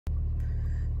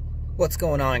What's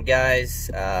going on, guys?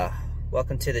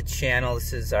 Welcome to the channel.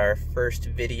 This is our first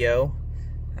video.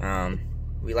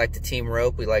 We like to team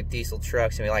rope, we like diesel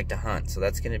trucks, and we like to hunt. So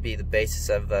that's going to be the basis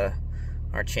of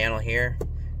our channel here.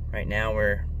 Right now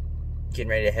we're getting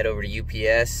ready to head over to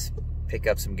UPS, pick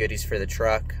up some goodies for the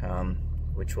truck,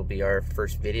 which will be our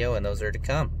first video, and those are to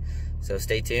come. So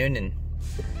stay tuned and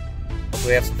hopefully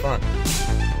we have some fun.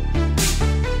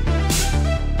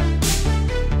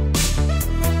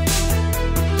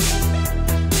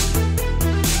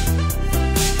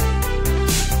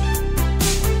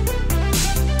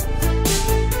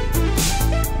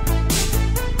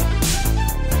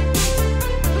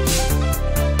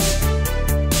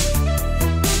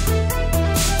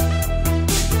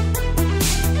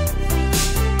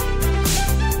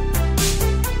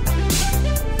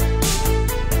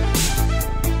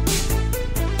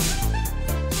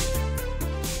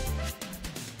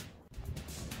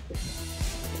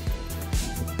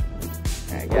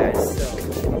 Alright guys, so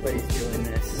everybody's doing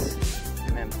this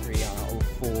MM3 on a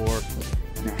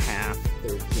 04.5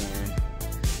 third gen.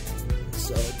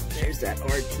 So there's that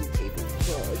RT cable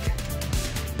plug.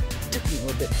 Took me a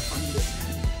little bit to find it,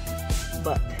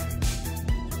 but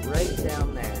right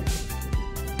down there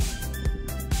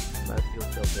by the fuel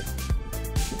filter.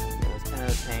 It was kind of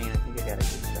a pain. I think I got a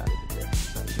good shot of it there,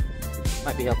 but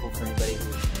might be helpful for anybody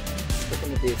who's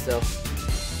looking to do so.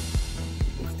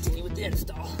 We'll continue with the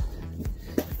install.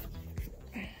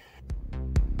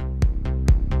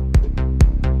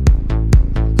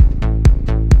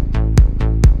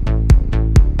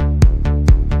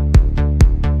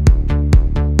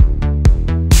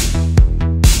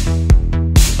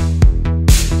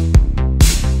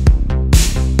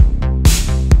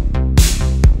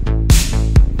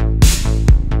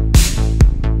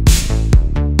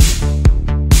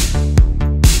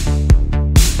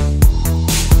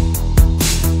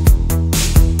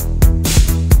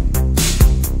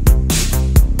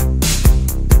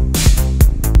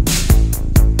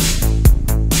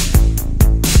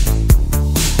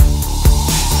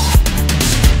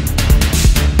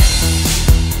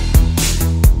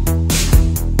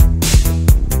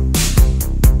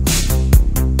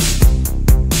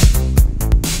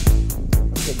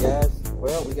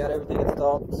 Well, we got everything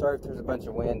installed. Sorry if there's a bunch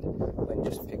of wind. Wind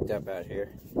just picked up out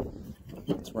here.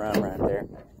 It's Ron right there.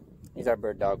 He's our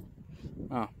bird dog.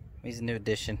 Oh, he's a new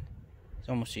addition. He's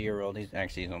almost a year old. He's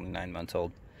only 9 months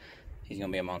old. He's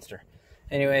gonna be a monster.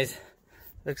 Anyways,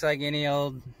 looks like any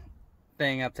old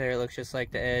thing up there. It looks just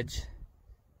like the Edge.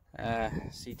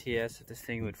 CTS, if this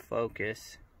thing would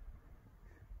focus.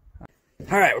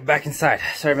 Alright, we're back inside.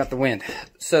 Sorry about the wind.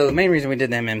 So the main reason we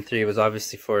did the MM3 was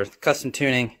obviously for custom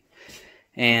tuning.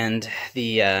 And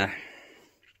the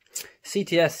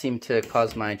CTS seemed to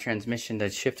cause my transmission to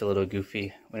shift a little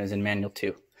goofy when it was in manual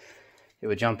 2. It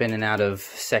would jump in and out of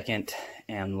second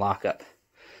and lock up.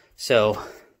 So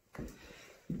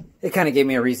it kind of gave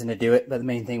me a reason to do it, but the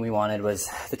main thing we wanted was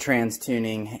the trans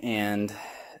tuning and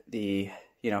the,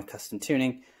 custom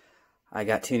tuning. I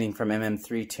got tuning from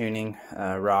MM3 Tuning,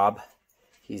 Rob.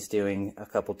 He's doing a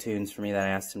couple tunes for me that I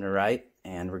asked him to write,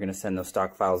 and we're going to send those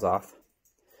stock files off.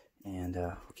 And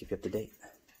we'll keep you up to date.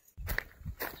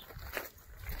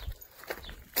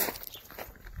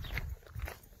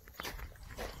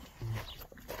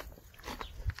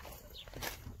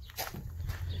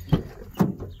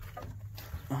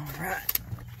 Alright.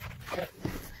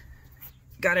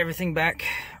 Got everything back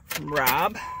from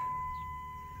Rob. Let's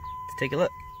take a look.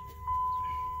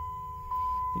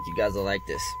 I think you guys will like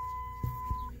this.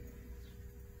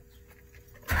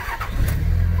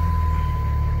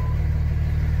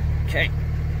 Okay,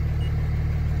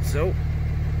 so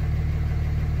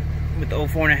with the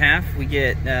 04.5 we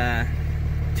get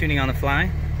tuning on the fly,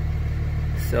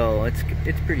 so it's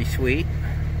pretty sweet.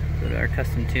 Go to our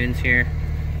custom tunes here.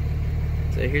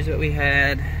 So here's what we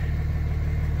had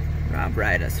Rob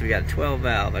write us. So we got a 12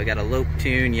 valve. I got a Lope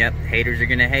tune. Yep, haters are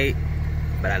gonna hate,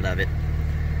 but I love it.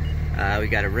 We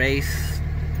got a race,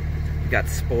 we got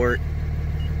sport,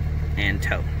 and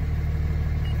tow.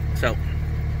 So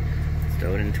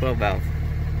throw it in 12 valve.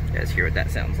 You guys hear what that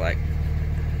sounds like.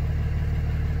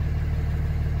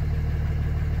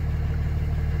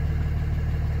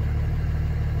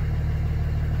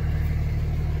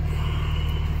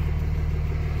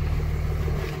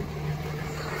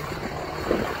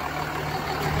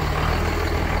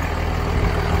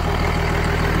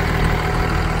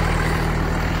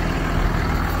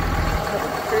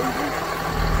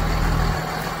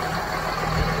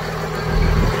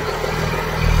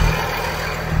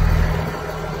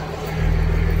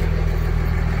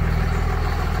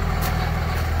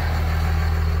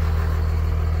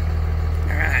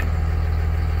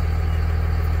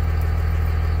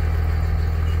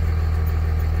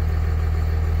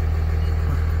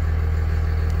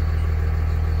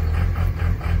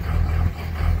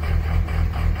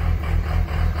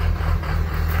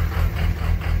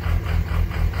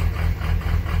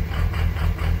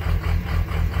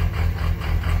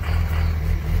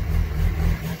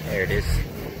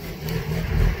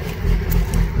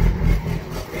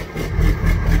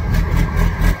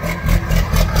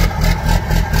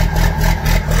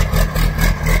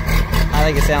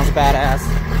 think it sounds badass.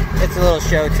 It's a little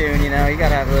show tune, you know. You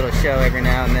gotta have a little show every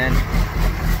now and then.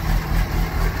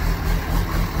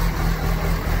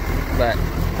 But,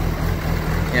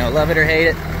 you know, love it or hate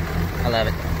it, I love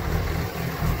it.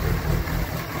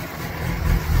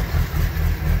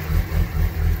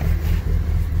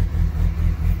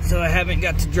 So I haven't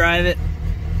got to drive it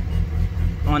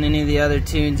on any of the other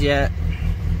tunes yet,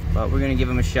 but we're gonna give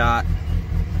them a shot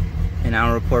and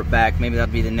I'll report back. Maybe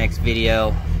that'll be the next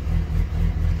video.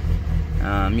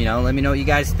 You know, let me know what you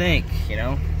guys think. You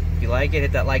know, if you like it,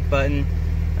 hit that like button,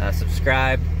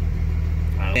 subscribe.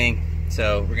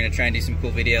 So we're gonna try and do some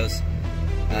cool videos.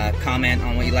 Comment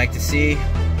on what you like to see.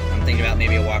 I'm thinking about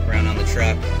maybe a walk around on the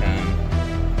truck.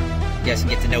 You guys can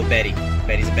get to know Betty.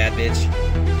 Betty's a bad bitch,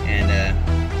 and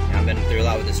I've been through a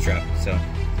lot with this truck. So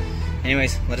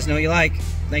anyways, let us know what you like.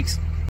 Thanks.